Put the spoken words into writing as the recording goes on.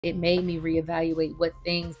It made me reevaluate what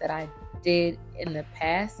things that I did in the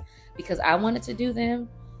past because I wanted to do them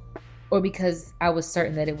or because I was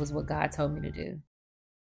certain that it was what God told me to do.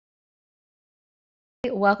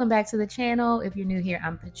 Welcome back to the channel. If you're new here,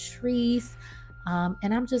 I'm Patrice,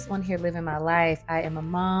 and I'm just on here living my life. I am a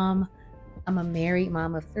mom. I'm a married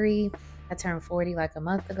mom of 3. I turned 40 like a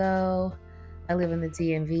month ago. I live in the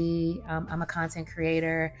DMV. I'm a content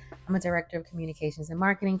creator. I'm a director of communications and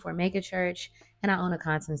marketing for a mega church, and I own a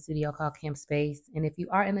content studio called Camp Space. And if you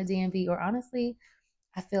are in the DMV, or honestly,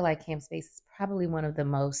 I feel like Camp Space is probably one of the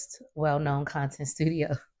most well-known content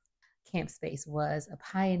studios. Camp Space was a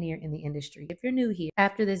pioneer in the industry. If you're new here,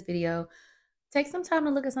 after this video, take some time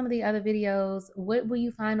to look at some of the other videos. What will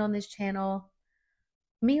you find on this channel?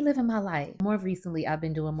 Me living my life. More recently, I've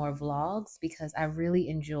been doing more vlogs because I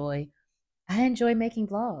enjoy making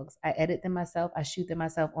vlogs. I edit them myself. I shoot them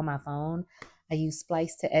myself on my phone. I use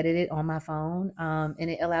Splice to edit it on my phone. And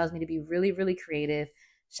it allows me to be really, really creative.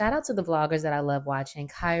 Shout out to the vloggers that I love watching.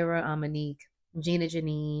 Kyra, Monique, Gina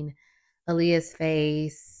Janine, Aaliyah's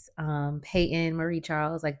Face, Peyton, Marie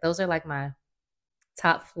Charles. Like those are like my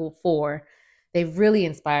top 4. They've really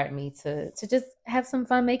inspired me to just have some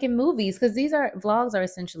fun making movies because vlogs are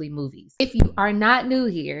essentially movies. If you are not new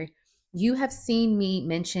here, you have seen me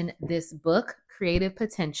mention this book, Creative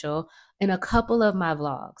Potential, in a couple of my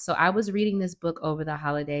vlogs. So I was reading this book over the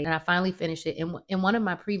holiday and I finally finished it. In one of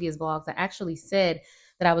my previous vlogs, I actually said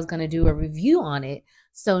that I was going to do a review on it.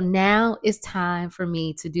 So now it's time for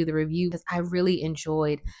me to do the review because I really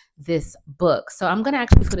enjoyed this book. So I'm going to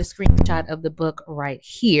actually put a screenshot of the book right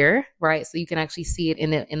here, right? So you can actually see it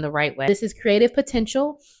in the right way. This is Creative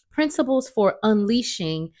Potential: Principles for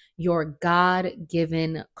Unleashing Your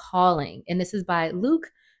God-Given Calling. And this is by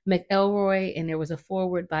Luke McElroy, and there was a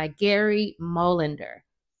foreword by Gary Molander.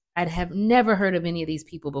 I'd have never heard of any of these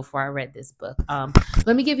people before I read this book.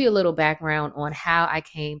 Let me give you a little background on how I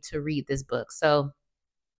came to read this book. So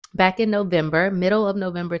back in November, middle of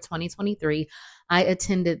November 2023, I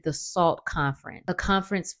attended the SALT conference, a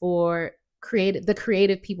conference for the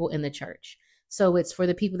creative people in the church. So it's for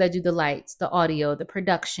the people that do the lights, the audio, the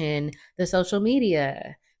production, the social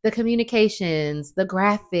media, the communications, the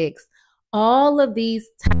graphics. All of these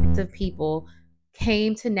types of people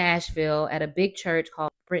came to Nashville at a big church called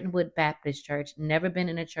Brentwood Baptist Church. Never been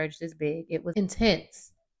in a church this big. It was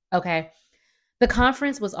intense. Okay. The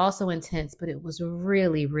conference was also intense, but it was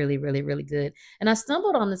really, really, really, really good. And I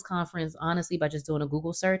stumbled on this conference, honestly, by just doing a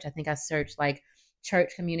Google search. I think I searched like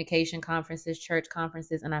church communication conferences, church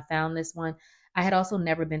conferences, and I found this one. I had also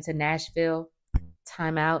never been to Nashville.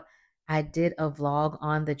 Time out. I did a vlog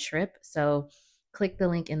on the trip. So click the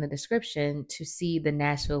link in the description to see the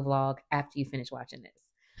Nashville vlog after you finish watching this.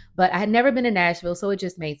 But I had never been to Nashville, so it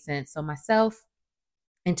just made sense. So myself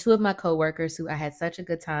and 2 of my coworkers who I had such a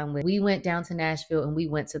good time with, we went down to Nashville and we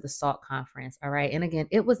went to the SALT conference. All right. And again,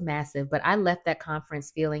 it was massive, but I left that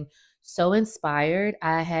conference feeling so inspired.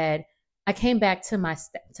 I came back to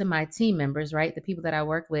my team members, right? The people that I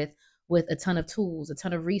work with a ton of tools, a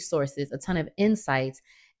ton of resources, a ton of insights,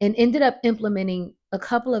 and ended up implementing a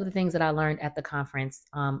couple of the things that I learned at the conference,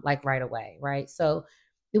 like right away. Right. So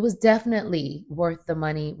it was definitely worth the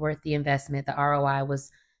money, worth the investment. The ROI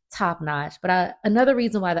was top notch. But another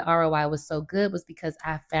reason why the ROI was so good was because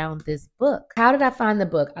I found this book. How did I find the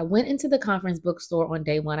book? I went into the conference bookstore on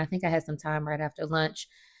day 1. I think I had some time right after lunch.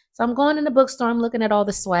 So I'm going in the bookstore, I'm looking at all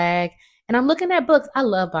the swag, and I'm looking at books. I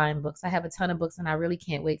love buying books. I have a ton of books, and I really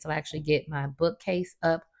can't wait till I actually get my bookcase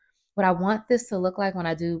up. What I want this to look like when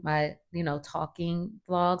I do my, talking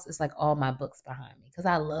vlogs is like all my books behind me because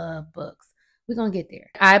I love books. We're going to get there.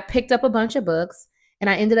 I picked up a bunch of books. And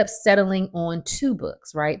I ended up settling on 2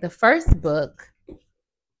 books, right? The first book,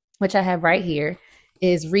 which I have right here,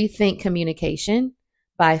 is Rethink Communication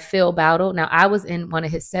by Phil Bowdle. Now, I was in one of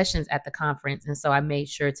his sessions at the conference, and so I made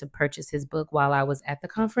sure to purchase his book while I was at the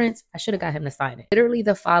conference. I should have got him to sign it. Literally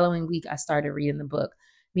the following week, I started reading the book.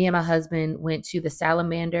 Me and my husband went to the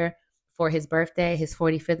Salamander for his birthday, his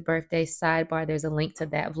 45th birthday. Sidebar, there's a link to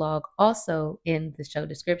that vlog also in the show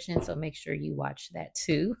description, so make sure you watch that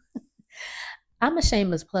too. I'm a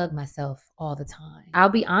shameless plug myself all the time. I'll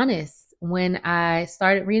be honest, when I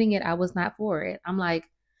started reading it, I was not for it. I'm like,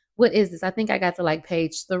 what is this? I think I got to like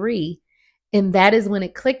page 3. And that is when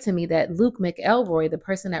it clicked to me that Luke McElroy, the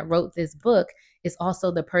person that wrote this book, is also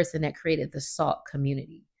the person that created the SALT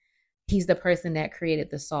community. He's the person that created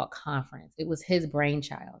the SALT conference. It was his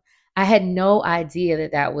brainchild. I had no idea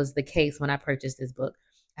that that was the case when I purchased this book.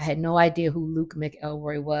 I had no idea who Luke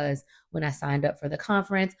McElroy was when I signed up for the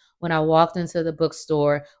conference, when I walked into the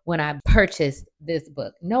bookstore, when I purchased this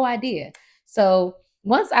book. No idea. So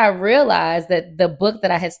once I realized that the book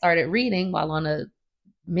that I had started reading while on a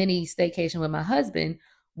mini staycation with my husband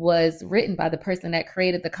was written by the person that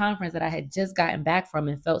created the conference that I had just gotten back from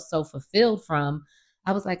and felt so fulfilled from,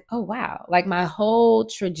 I was like, oh, wow. Like my whole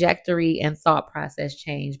trajectory and thought process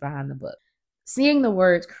changed behind the book. Seeing the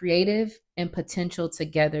words creative and potential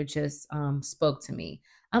together just spoke to me.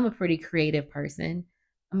 I'm a pretty creative person.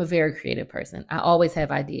 I'm a very creative person. I always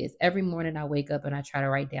have ideas. Every morning I wake up and I try to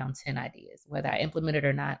write down 10 ideas. Whether I implement it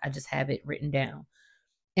or not, I just have it written down.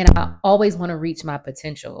 And I always want to reach my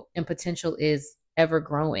potential. And potential is ever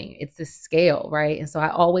growing. It's a scale, right? And so I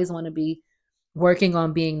always want to be working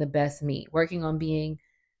on being the best me, working on being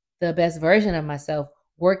the best version of myself,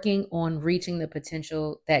 working on reaching the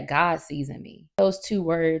potential that God sees in me. Those two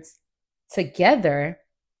words together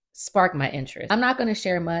spark my interest. I'm not going to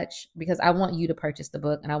share much because I want you to purchase the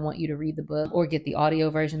book and I want you to read the book or get the audio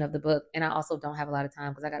version of the book. And I also don't have a lot of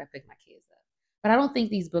time because I got to pick my kids up. But I don't think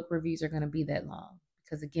these book reviews are going to be that long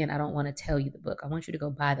because, again, I don't want to tell you the book. I want you to go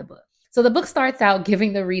buy the book. So the book starts out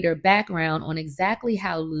giving the reader background on exactly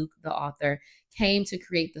how Luke, the author, came to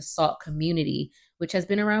create the SALT community, which has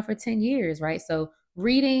been around for 10 years, right? So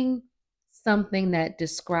reading something that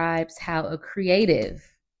describes how a creative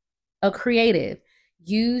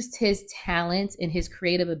used his talent and his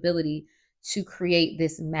creative ability to create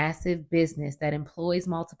this massive business that employs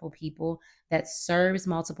multiple people, that serves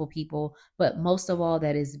multiple people, but most of all,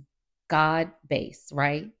 that is God-based,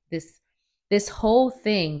 right? This whole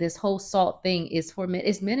thing, this whole SALT thing is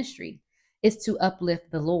ministry. It's to uplift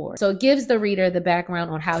the Lord. So it gives the reader the background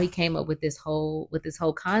on how he came up with this whole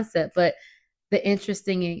concept. But the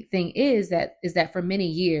interesting thing is that for many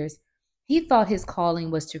years, he thought his calling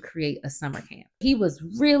was to create a summer camp. He was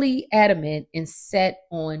really adamant and set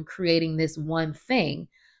on creating this one thing.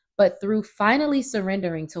 But through finally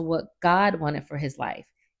surrendering to what God wanted for his life,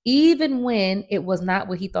 even when it was not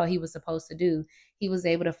what he thought he was supposed to do, he was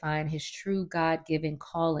able to find his true God-given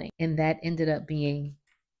calling. And that ended up being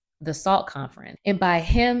the SALT conference. And by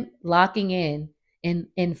him locking in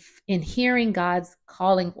and hearing God's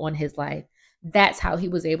calling on his life, that's how he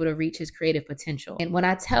was able to reach his creative potential. And when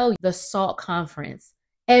I tell you the SALT conference,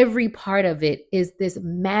 every part of it is this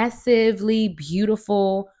massively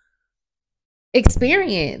beautiful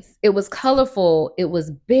experience. It was colorful, it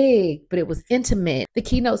was big, but it was intimate. The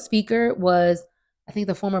keynote speaker was, I think,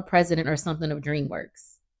 the former president or something of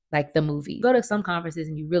DreamWorks, like the movie. You go to some conferences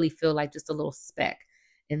and you really feel like just a little speck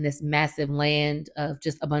in this massive land of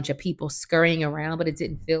just a bunch of people scurrying around, but it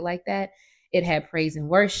didn't feel like that. It had praise and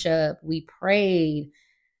worship. We prayed.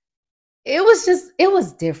 It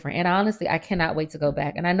was different. And honestly, I cannot wait to go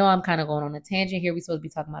back. And I know I'm kind of going on a tangent here. We're supposed to be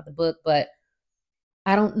talking about the book, but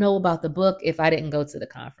I don't know about the book if I didn't go to the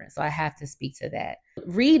conference. So I have to speak to that.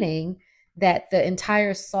 Reading that the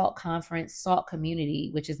entire SALT conference, SALT community,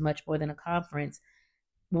 which is much more than a conference,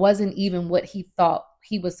 wasn't even what he thought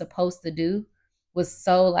he was supposed to do, was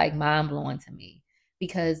so like mind-blowing to me.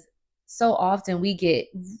 Because so often we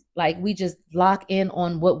just lock in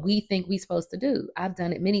on what we think we're supposed to do. I've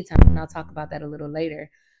done it many times, and I'll talk about that a little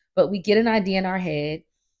later. But we get an idea in our head,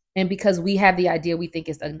 and because we have the idea, we think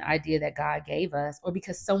it's an idea that God gave us, or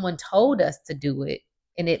because someone told us to do it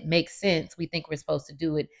and it makes sense, we think we're supposed to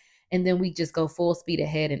do it. And then we just go full speed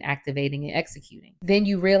ahead and activating and executing. Then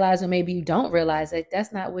you realize, or maybe you don't realize, that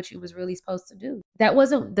that's not what you was really supposed to do. That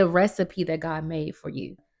wasn't the recipe that God made for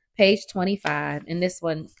you. Page 25, and this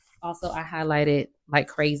one also I highlighted like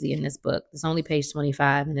crazy in this book. It's only page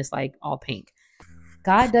 25 and it's like all pink.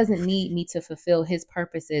 God doesn't need me to fulfill his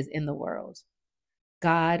purposes in the world.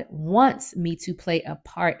 God wants me to play a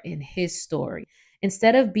part in his story.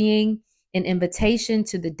 Instead of being an invitation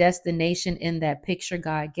to the destination in that picture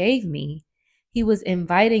God gave me, he was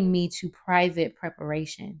inviting me to private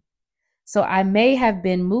preparation. So I may have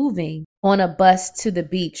been moving on a bus to the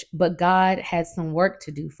beach, but God had some work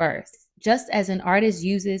to do first. Just as an artist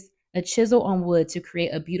uses a chisel on wood to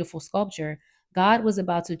create a beautiful sculpture, God was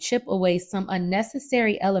about to chip away some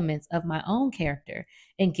unnecessary elements of my own character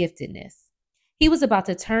and giftedness. He was about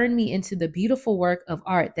to turn me into the beautiful work of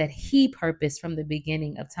art that he purposed from the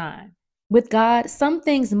beginning of time. With God, some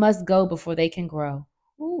things must go before they can grow.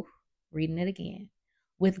 Ooh, reading it again.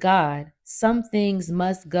 With God, some things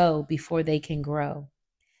must go before they can grow.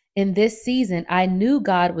 In this season, I knew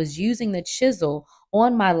God was using the chisel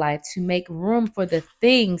on my life to make room for the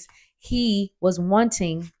things he was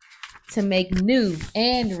wanting to make new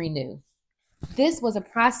and renew. This was a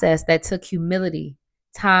process that took humility,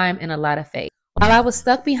 time, and a lot of faith. While I was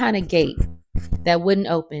stuck behind a gate that wouldn't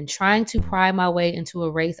open, trying to pry my way into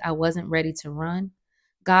a race I wasn't ready to run,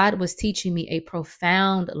 God was teaching me a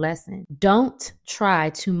profound lesson. Don't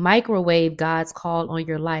try to microwave God's call on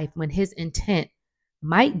your life when his intent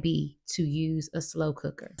might be to use a slow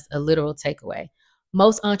cooker. A literal takeaway.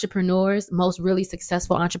 Most entrepreneurs, most really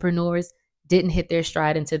successful entrepreneurs didn't hit their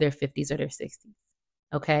stride into their 50s or their 60s.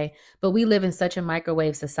 Okay. But we live in such a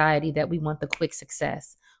microwave society that we want the quick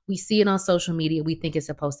success. We see it on social media. We think it's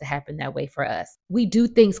supposed to happen that way for us. We do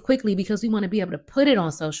things quickly because we want to be able to put it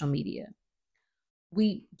on social media.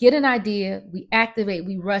 We get an idea, we activate,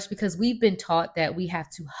 we rush because we've been taught that we have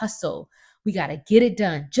to hustle. We got to get it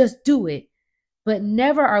done. Just do it. But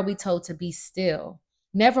never are we told to be still.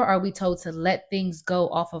 Never are we told to let things go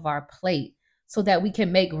off of our plate so that we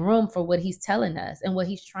can make room for what he's telling us and what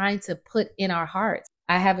he's trying to put in our hearts.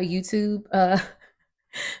 I have a YouTube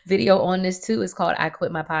video on this too. It's called I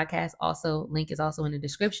Quit My Podcast. Also, link is also in the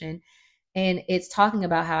description. And it's talking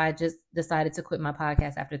about how I just decided to quit my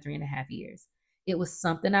podcast after 3.5 years. It was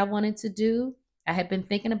something I wanted to do. I had been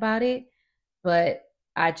thinking about it, but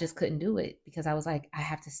I just couldn't do it because I was like, I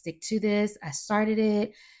have to stick to this. I started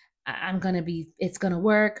it. It's going to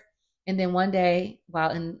work. And then one day,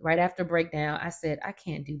 right after breakdown, I said, I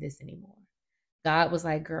can't do this anymore. God was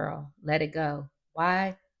like, girl, let it go.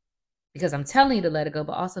 Why? Because I'm telling you to let it go,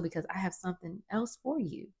 but also because I have something else for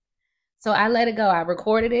you. So I let it go. I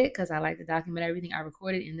recorded it because I like to document everything. I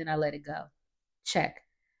recorded it and then I let it go. Check.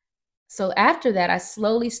 So after that, I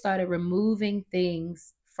slowly started removing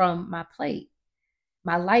things from my plate,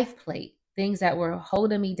 my life plate, things that were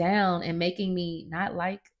holding me down and making me not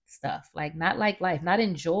like stuff, like not like life, not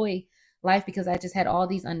enjoy life because I just had all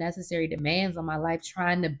these unnecessary demands on my life,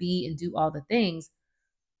 trying to be and do all the things.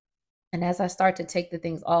 And as I start to take the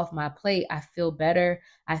things off my plate, I feel better.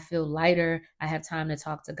 I feel lighter. I have time to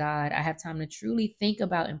talk to God. I have time to truly think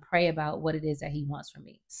about and pray about what it is that he wants from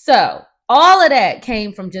me. So all of that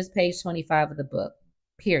came from just page 25 of the book,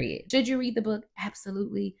 period. Should you read the book?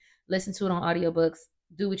 Absolutely. Listen to it on audiobooks.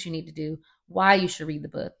 Do what you need to do. Why you should read the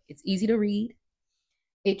book. It's easy to read.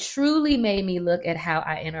 It truly made me look at how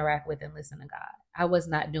I interact with and listen to God. I was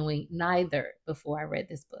not doing neither before I read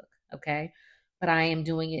this book, okay? But I am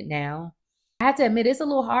doing it now. I have to admit, it's a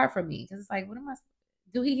little hard for me because it's like,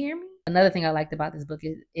 do he hear me? Another thing I liked about this book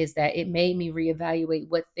is that it made me reevaluate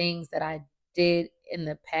what things that I did in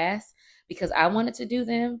the past because I wanted to do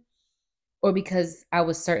them or because I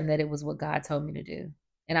was certain that it was what God told me to do.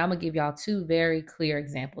 And I'm going to give y'all two very clear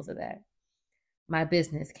examples of that. My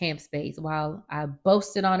business, Camp Space, while I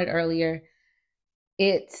boasted on it earlier,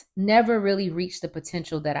 it never really reached the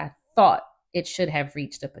potential that I thought it should have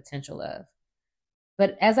reached the potential of.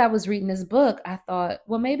 But as I was reading this book, I thought,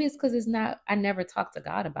 well, maybe it's because I never talked to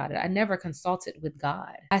God about it. I never consulted with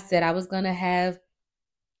God. I said I was going to have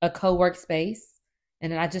a co-work space.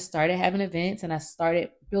 And then I just started having events and I started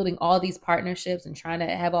building all these partnerships and trying to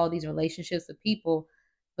have all these relationships with people.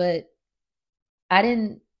 But I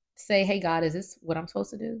didn't say, hey, God, is this what I'm supposed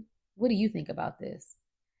to do? What do you think about this?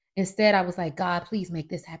 Instead, I was like, God, please make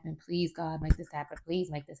this happen. Please, God, make this happen. Please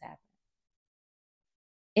make this happen.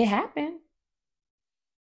 It happened.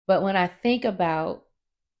 But when I think about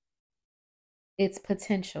its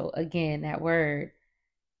potential, again, that word,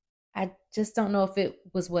 I just don't know if it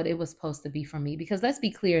was what it was supposed to be for me. Because let's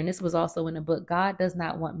be clear, and this was also in the book, God does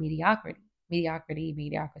not want mediocrity.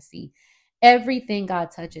 Everything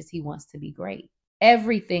God touches, he wants to be great.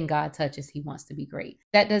 Everything God touches, he wants to be great.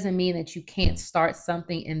 That doesn't mean that you can't start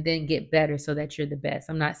something and then get better so that you're the best.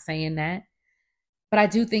 I'm not saying that. But I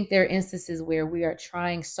do think there are instances where we are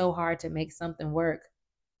trying so hard to make something work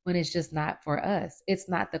when it's just not for us. It's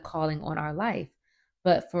not the calling on our life.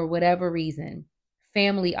 But for whatever reason,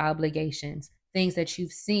 family obligations, things that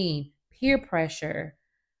you've seen, peer pressure,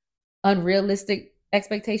 unrealistic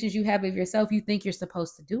expectations you have of yourself, you think you're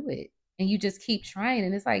supposed to do it. And you just keep trying.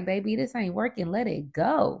 And it's like, baby, this ain't working. Let it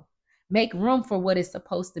go. Make room for what is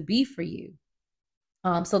supposed to be for you.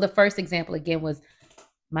 So the first example, again, was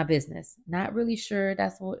my business. Not really sure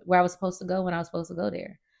that's where I was supposed to go when I was supposed to go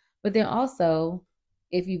there. But then also,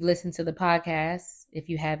 if you've listened to the podcast, if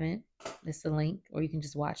you haven't, it's the link, or you can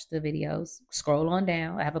just watch the videos. Scroll on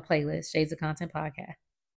down. I have a playlist, Shades of Content Podcast.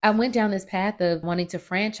 I went down this path of wanting to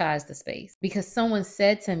franchise the space because someone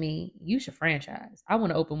said to me, you should franchise. I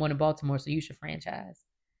want to open one in Baltimore, so you should franchise.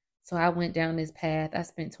 So I went down this path. I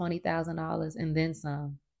spent $20,000 and then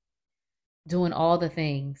some doing all the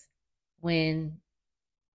things when,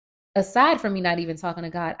 aside from me not even talking to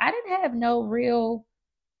God, I didn't have no real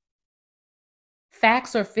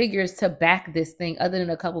facts or figures to back this thing other than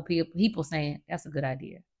a couple people saying, that's a good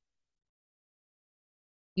idea.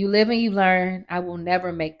 You live and you learn. I will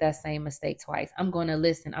never make that same mistake twice. I'm going to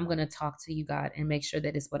listen. I'm going to talk to you, God, and make sure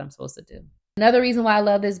that it's what I'm supposed to do. Another reason why I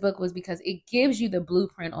love this book was because it gives you the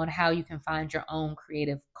blueprint on how you can find your own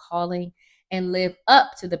creative calling and live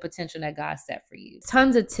up to the potential that God set for you.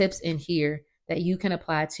 Tons of tips in here that you can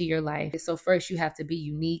apply to your life. So first you have to be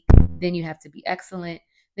unique, then you have to be excellent,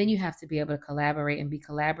 then you have to be able to collaborate and be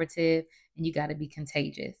collaborative, and you got to be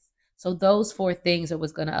contagious. So those 4 things are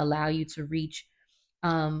what's going to allow you to reach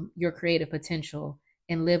your creative potential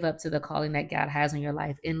and live up to the calling that God has on your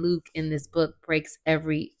life. And Luke in this book breaks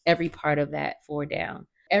every part of that 4 down.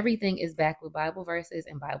 Everything is backed with Bible verses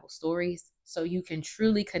and Bible stories, so you can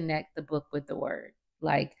truly connect the book with the word.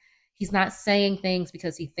 Like, he's not saying things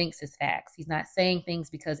because he thinks it's facts. He's not saying things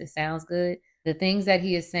because it sounds good. The things that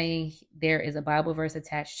he is saying, there is a Bible verse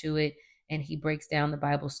attached to it, and he breaks down the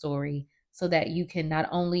Bible story so that you can not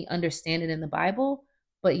only understand it in the Bible,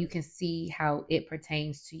 but you can see how it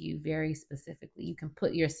pertains to you very specifically. You can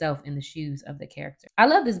put yourself in the shoes of the character. I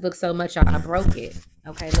love this book so much, y'all. I broke it.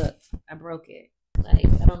 Okay, look, I broke it. Like,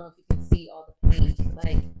 I don't know if you can see all the paint,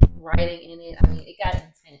 like, writing in it. I mean, it got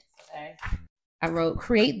intense, okay? I wrote,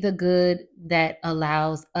 create the good that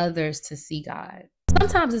allows others to see God.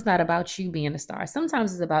 Sometimes it's not about you being a star.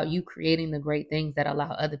 Sometimes it's about you creating the great things that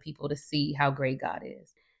allow other people to see how great God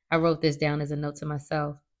is. I wrote this down as a note to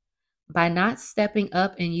myself. By not stepping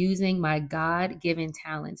up and using my God-given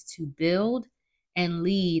talents to build and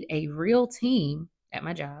lead a real team at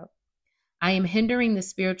my job, I am hindering the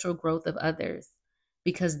spiritual growth of others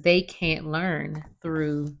because they can't learn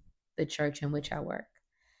through the church in which I work.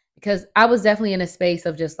 Because I was definitely in a space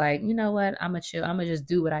of just like, you know what, I'm going to chill. I'm going to just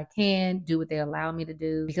do what I can, do what they allow me to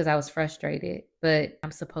do, because I was frustrated, but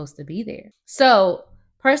I'm supposed to be there. So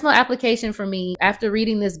personal application for me, after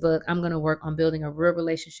reading this book, I'm going to work on building a real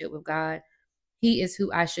relationship with God. He is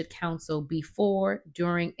who I should counsel before,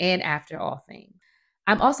 during, and after all things.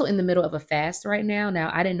 I'm also in the middle of a fast right now.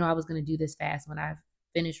 Now, I didn't know I was going to do this fast when I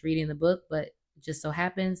finished reading the book, but it just so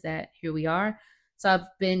happens that here we are. So I've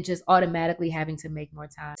been just automatically having to make more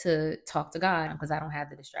time to talk to God because I don't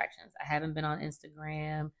have the distractions. I haven't been on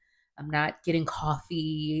Instagram. I'm not getting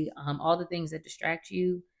coffee. All the things that distract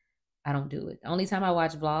you, I don't do it. The only time I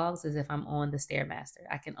watch vlogs is if I'm on the Stairmaster.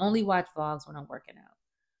 I can only watch vlogs when I'm working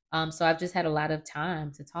out. So I've just had a lot of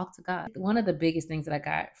time to talk to God. One of the biggest things that I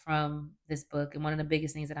got from this book, and one of the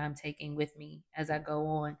biggest things that I'm taking with me as I go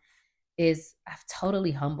on, is I've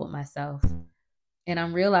totally humbled myself. And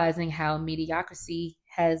I'm realizing how mediocrity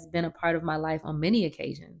has been a part of my life on many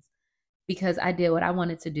occasions because I did what I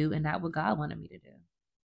wanted to do and not what God wanted me to do.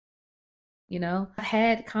 You know, I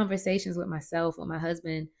had conversations with myself, with my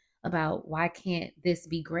husband, about why can't this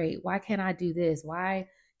be great? Why can't I do this? Why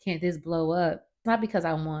can't this blow up? It's not because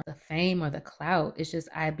I want the fame or the clout. It's just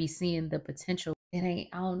I be seeing the potential. I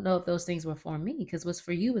don't know if those things were for me, because what's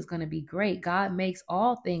for you is going to be great. God makes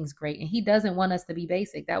all things great, and he doesn't want us to be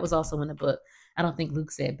basic. That was also in the book. I don't think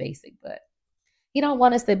Luke said basic, but he don't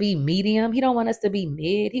want us to be medium. He don't want us to be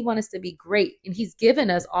mid. He wants us to be great. And he's given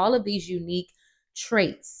us all of these unique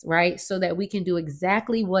traits, right? So that we can do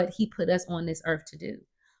exactly what he put us on this earth to do.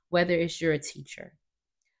 Whether it's you're a teacher,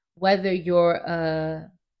 whether you're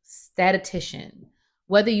a statistician,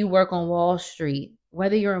 whether you work on Wall Street,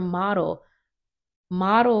 whether you're a model.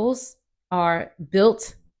 Models are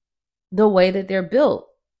built the way that they're built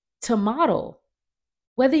to model.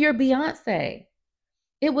 Whether you're Beyonce,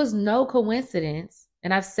 it was no coincidence.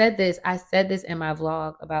 And I said this in my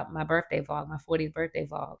vlog about my birthday vlog, my 40th birthday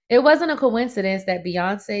vlog. It wasn't a coincidence that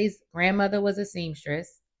Beyonce's grandmother was a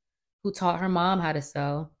seamstress who taught her mom how to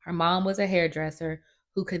sew. Her mom was a hairdresser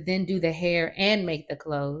who could then do the hair and make the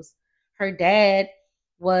clothes. Her dad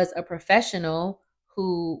was a professional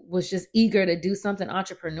who was just eager to do something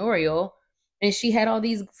entrepreneurial. And she had all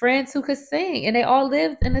these friends who could sing, and they all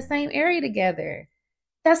lived in the same area together.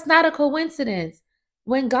 That's not a coincidence.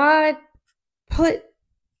 When God put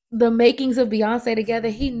the makings of Beyonce together,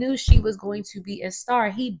 he knew she was going to be a star.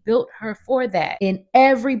 He built her for that. And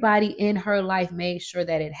everybody in her life made sure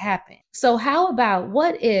that it happened. So how about,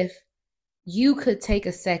 what if you could take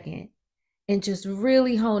a second and just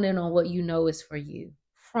really hone in on what you know is for you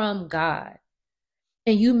from God,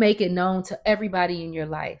 and you make it known to everybody in your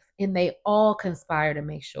life, and they all conspire to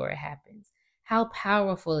make sure it happens? How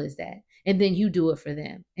powerful is that? And then you do it for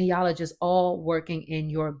them, and y'all are just all working in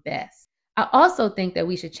your best. I also think that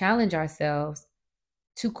we should challenge ourselves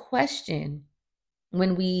to question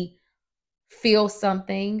when we feel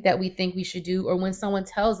something that we think we should do, or when someone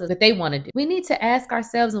tells us that they want to do. We need to ask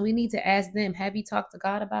ourselves, and we need to ask them, have you talked to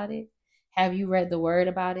God about it? Have you read the word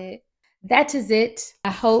about it? That is it.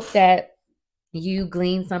 I hope that you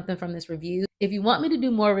gleaned something from this review. If you want me to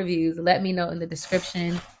do more reviews, let me know in the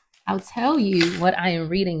description. I'll tell you what I am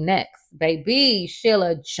reading next. Baby,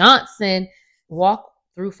 Sheila Johnson Walk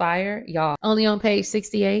Through Fire, y'all. Only on page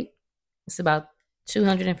 68. It's about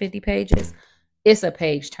 250 pages. It's a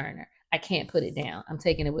page turner. I can't put it down. I'm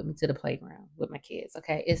taking it with me to the playground with my kids.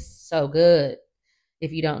 Okay. It's so good.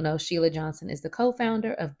 If you don't know, Sheila Johnson is the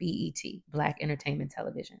co-founder of BET, Black Entertainment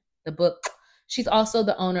Television. The book, she's also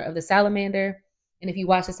the owner of The Salamander. And if you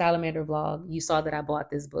watch the Salamander vlog, you saw that I bought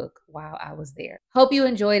this book while I was there. Hope you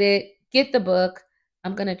enjoyed it. Get the book.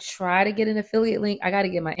 I'm going to try to get an affiliate link. I got to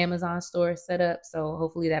get my Amazon store set up. So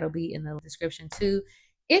hopefully that'll be in the description too.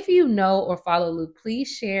 If you know or follow Luke, please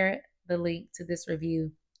share the link to this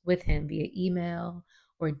review with him via email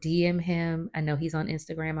or DM him. I know he's on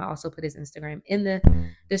Instagram. I also put his Instagram in the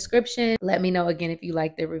description. Let me know again if you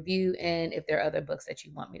like the review and if there are other books that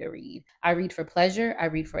you want me to read. I read for pleasure. I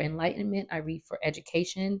read for enlightenment. I read for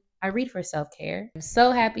education. I read for self-care. I'm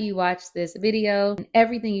so happy you watched this video, and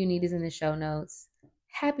everything you need is in the show notes.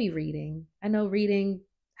 Happy reading. I know reading,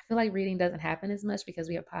 I feel like reading doesn't happen as much because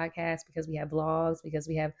we have podcasts, because we have vlogs, because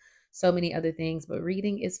we have so many other things, but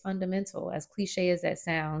reading is fundamental. As cliche as that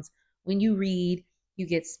sounds, when you read, you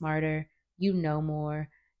get smarter, you know more,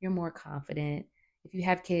 you're more confident. If you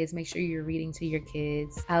have kids, make sure you're reading to your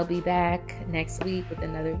kids. I'll be back next week with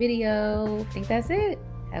another video. I think that's it.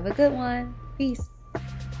 Have a good one. Peace.